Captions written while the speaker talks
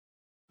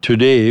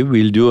Today,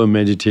 we'll do a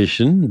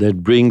meditation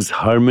that brings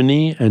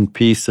harmony and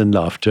peace and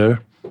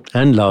laughter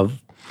and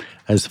love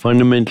as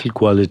fundamental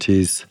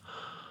qualities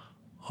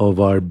of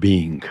our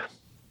being.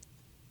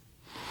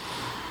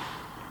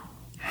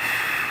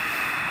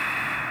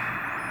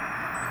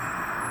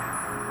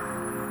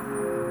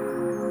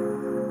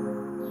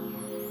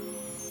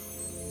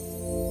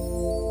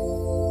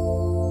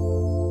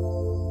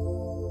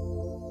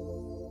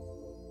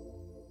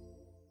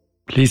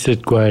 Please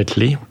sit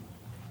quietly.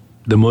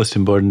 The most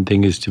important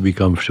thing is to be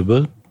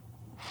comfortable.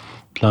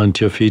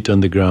 Plant your feet on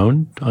the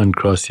ground,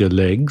 uncross your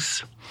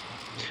legs.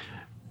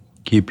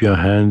 Keep your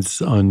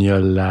hands on your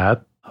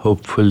lap,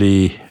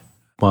 hopefully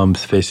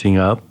palms facing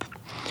up.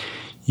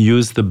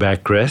 Use the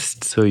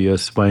backrest so your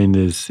spine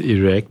is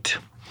erect.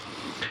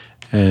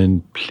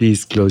 And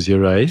please close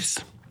your eyes.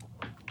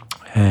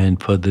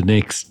 And for the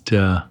next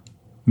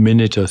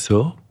minute or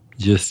so,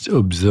 just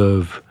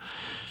observe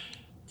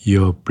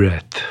your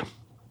breath.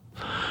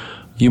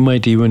 You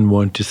might even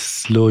want to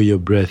slow your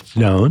breath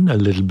down a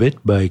little bit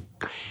by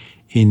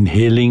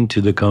inhaling to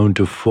the count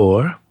of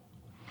 4,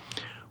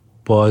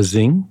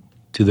 pausing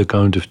to the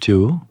count of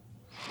 2,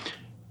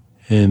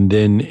 and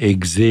then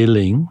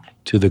exhaling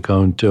to the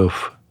count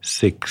of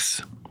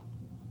 6.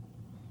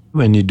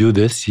 When you do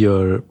this,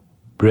 your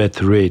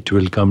breath rate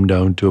will come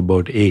down to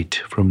about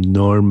 8 from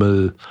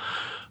normal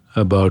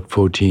about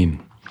 14.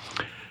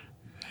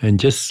 And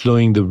just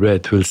slowing the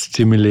breath will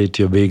stimulate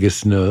your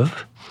vagus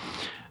nerve.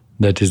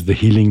 That is the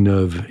healing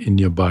nerve in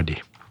your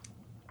body.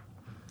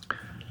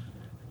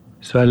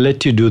 So I'll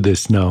let you do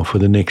this now for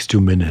the next 2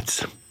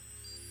 minutes.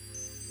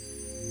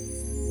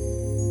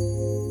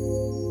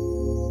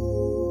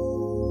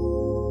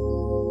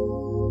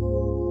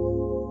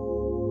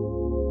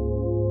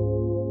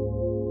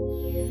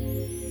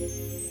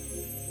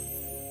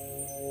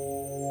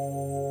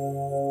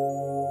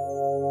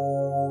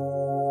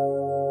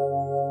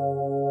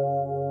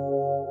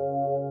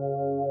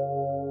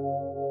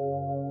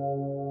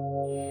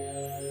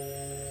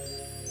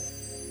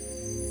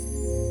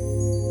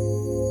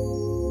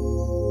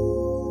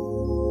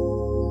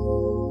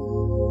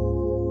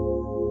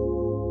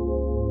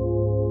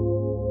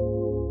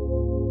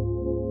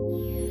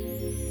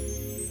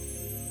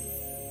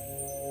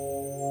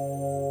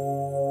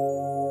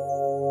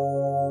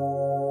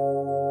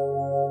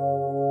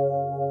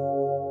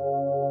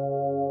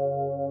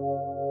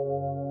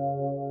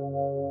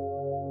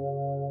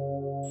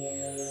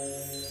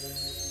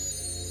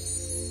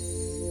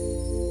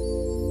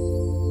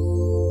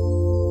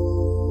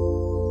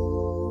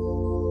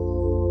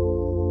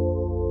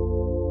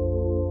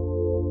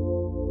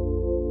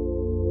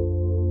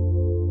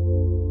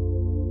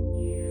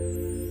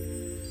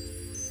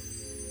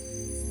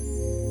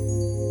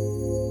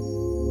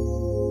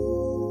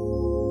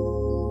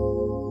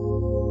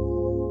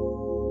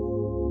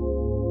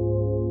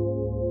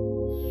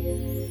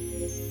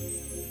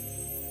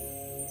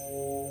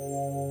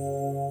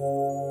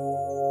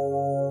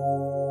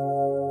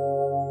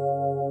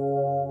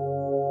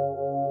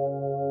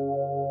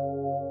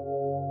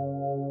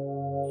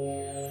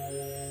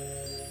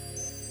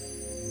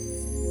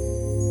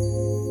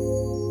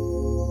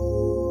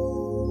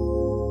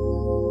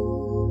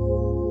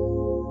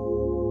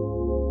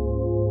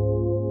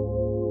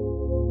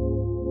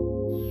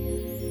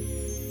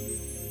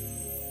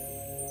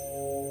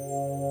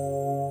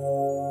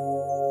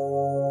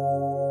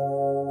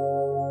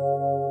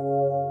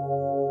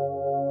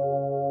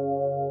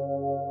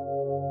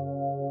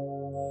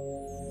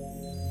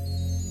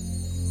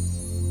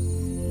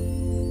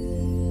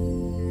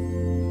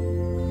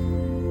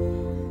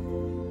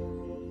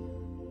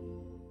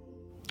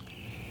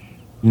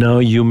 Now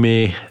you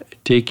may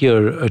take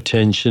your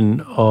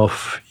attention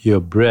off your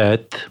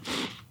breath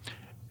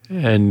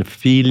and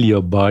feel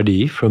your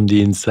body from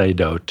the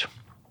inside out.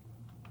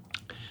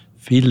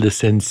 Feel the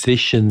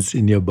sensations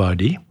in your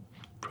body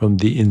from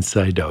the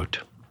inside out.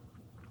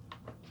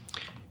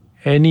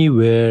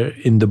 Anywhere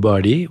in the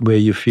body where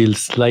you feel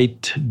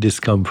slight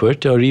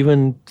discomfort or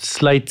even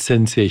slight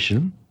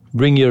sensation,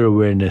 bring your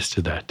awareness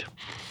to that.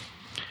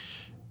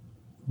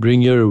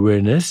 Bring your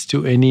awareness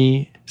to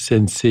any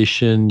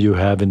sensation you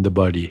have in the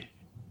body.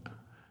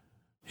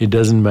 It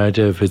doesn't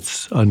matter if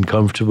it's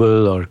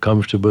uncomfortable or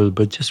comfortable,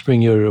 but just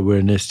bring your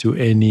awareness to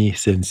any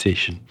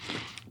sensation.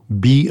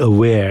 Be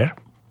aware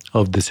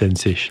of the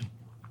sensation.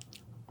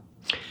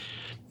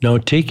 Now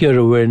take your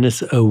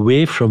awareness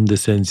away from the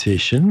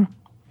sensation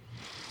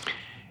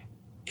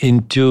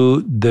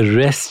into the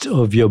rest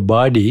of your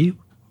body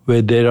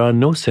where there are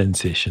no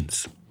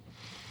sensations.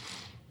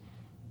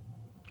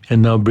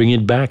 And now bring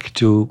it back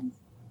to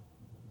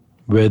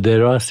where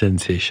there are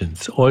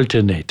sensations.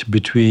 Alternate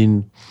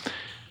between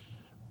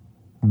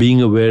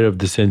being aware of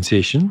the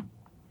sensation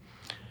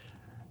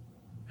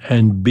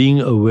and being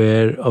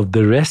aware of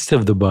the rest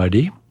of the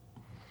body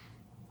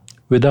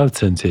without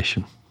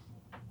sensation.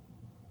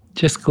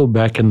 Just go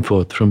back and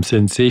forth from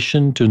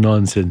sensation to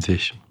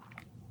non-sensation.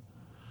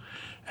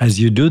 As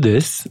you do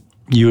this,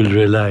 you will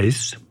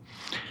realize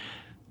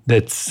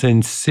that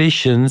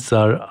sensations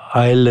are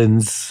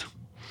islands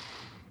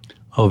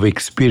of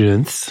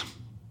experience.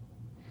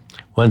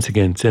 Once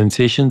again,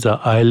 sensations are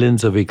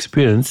islands of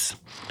experience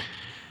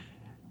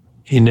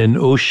in an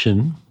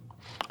ocean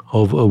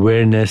of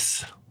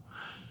awareness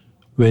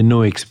where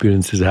no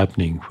experience is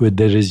happening, where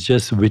there is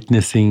just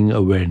witnessing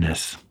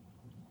awareness.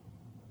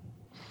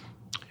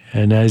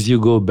 And as you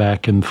go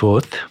back and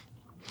forth,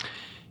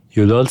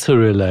 you'll also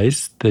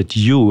realize that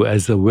you,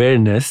 as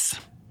awareness,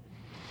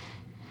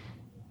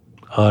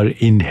 are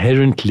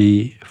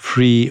inherently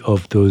free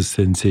of those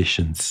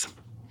sensations.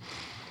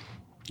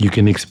 You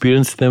can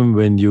experience them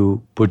when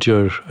you put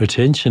your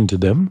attention to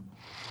them,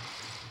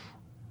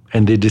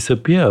 and they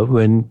disappear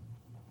when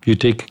you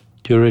take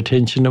your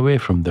attention away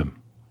from them.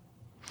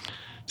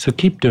 So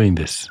keep doing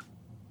this.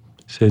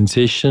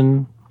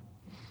 Sensation,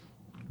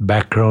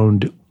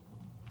 background,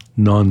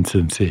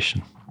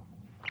 non-sensation.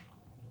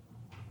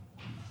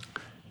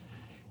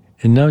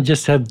 And now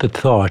just have the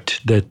thought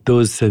that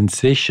those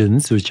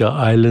sensations, which are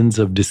islands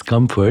of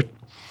discomfort,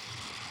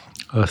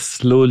 are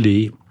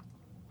slowly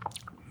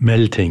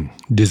melting,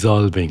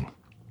 dissolving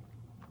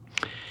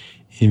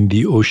in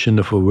the ocean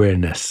of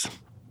awareness.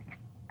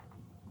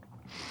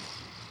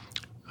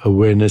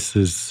 Awareness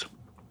is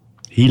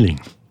healing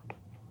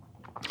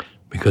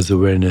because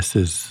awareness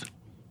is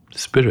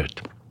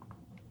spirit.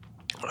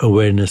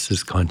 Awareness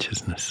is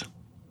consciousness.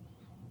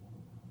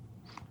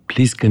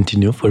 Please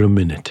continue for a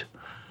minute,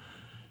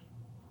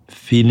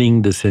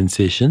 feeling the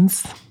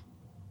sensations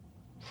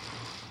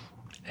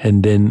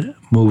and then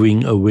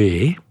moving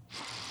away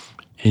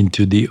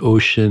into the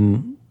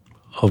ocean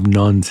of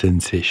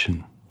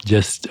non-sensation,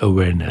 just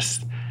awareness.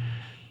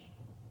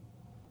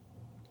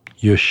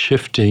 You're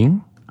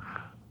shifting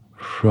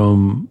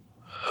from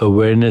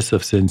awareness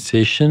of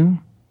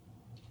sensation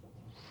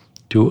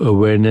to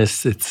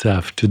awareness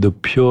itself, to the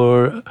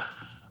pure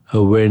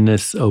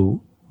awareness of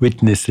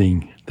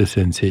witnessing the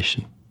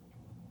sensation.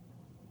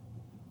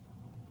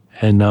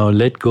 And now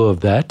let go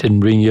of that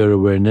and bring your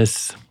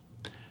awareness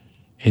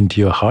into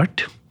your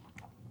heart.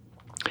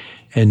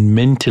 And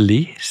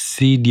mentally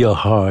seed your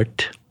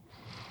heart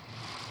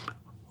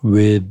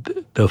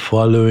with the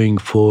following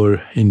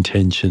 4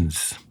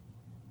 intentions: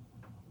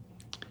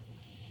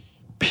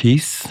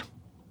 peace,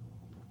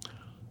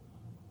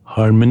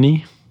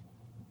 harmony,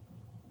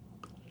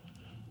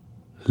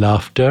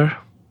 laughter,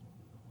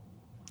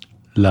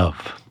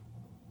 love.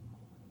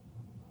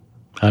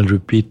 I'll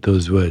repeat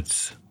those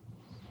words.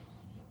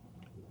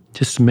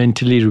 Just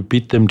mentally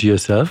repeat them to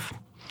yourself,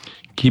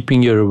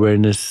 keeping your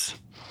awareness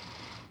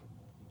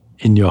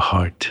in your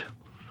heart,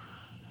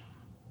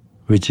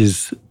 which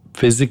is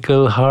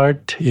physical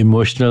heart,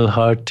 emotional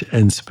heart,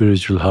 and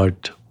spiritual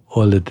heart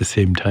all at the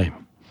same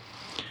time.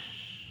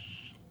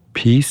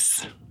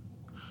 Peace,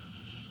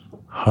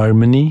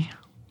 harmony,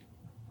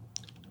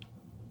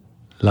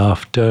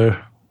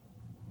 laughter,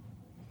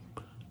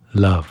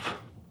 love.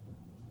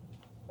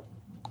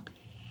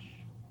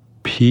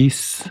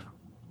 Peace,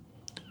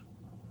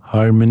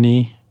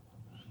 harmony,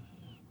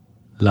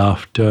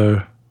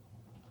 laughter,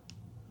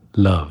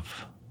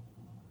 love.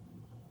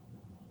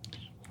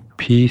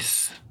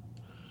 Peace,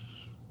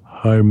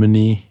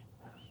 harmony,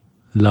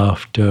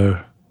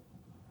 laughter,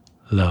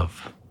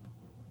 love.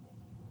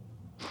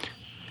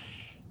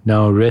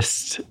 Now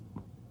rest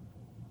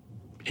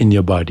in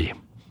your body.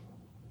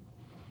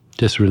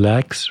 Just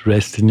relax,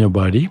 rest in your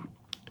body,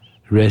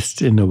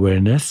 rest in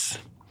awareness,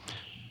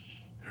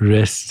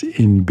 rest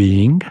in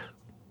being,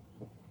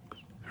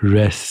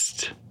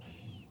 rest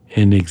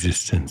in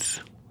existence.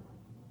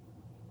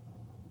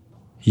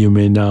 You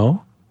may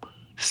now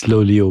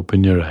slowly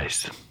open your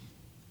eyes.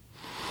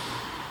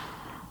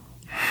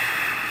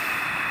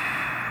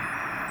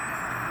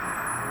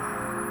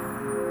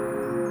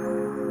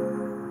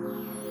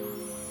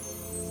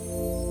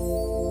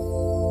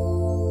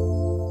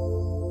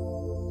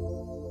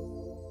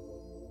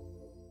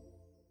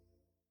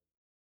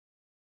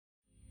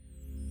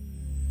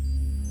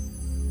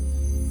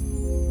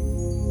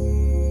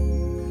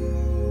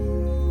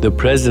 The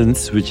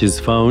presence which is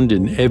found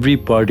in every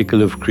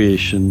particle of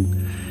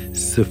creation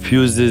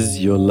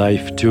suffuses your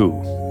life too.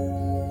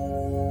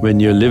 When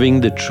you're living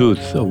the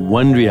truth of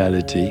one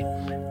reality,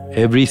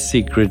 every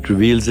secret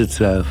reveals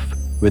itself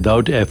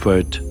without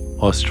effort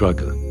or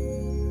struggle.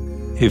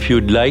 If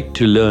you'd like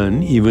to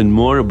learn even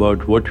more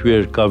about what we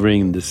are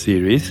covering in this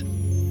series,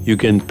 you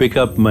can pick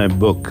up my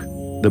book,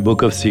 The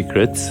Book of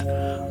Secrets,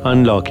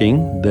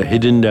 Unlocking the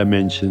Hidden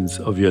Dimensions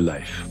of Your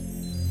Life.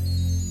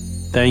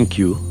 Thank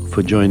you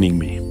for joining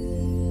me.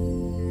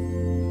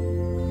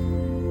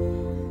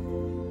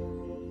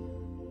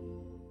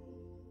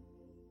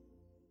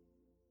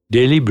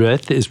 Daily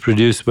Breath is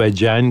produced by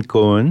Jan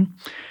Cohen,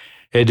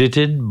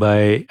 edited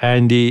by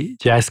Andy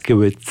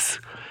Jaskowitz,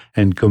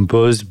 and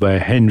composed by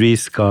Henry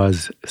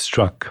Scars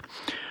Struck.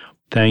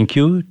 Thank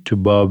you to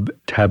Bob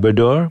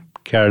Tabador,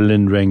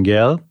 Carolyn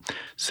Rangel,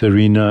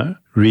 Serena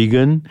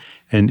Regan,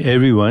 and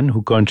everyone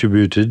who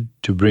contributed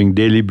to bring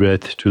Daily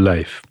Breath to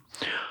life.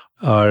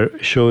 Our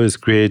show is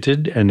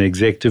created and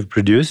executive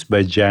produced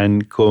by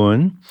Jan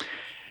Cohen,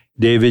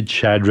 David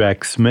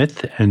Shadrach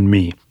Smith, and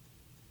me.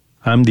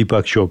 I'm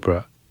Deepak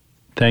Chopra.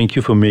 Thank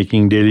you for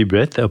making daily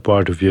breath a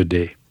part of your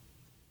day.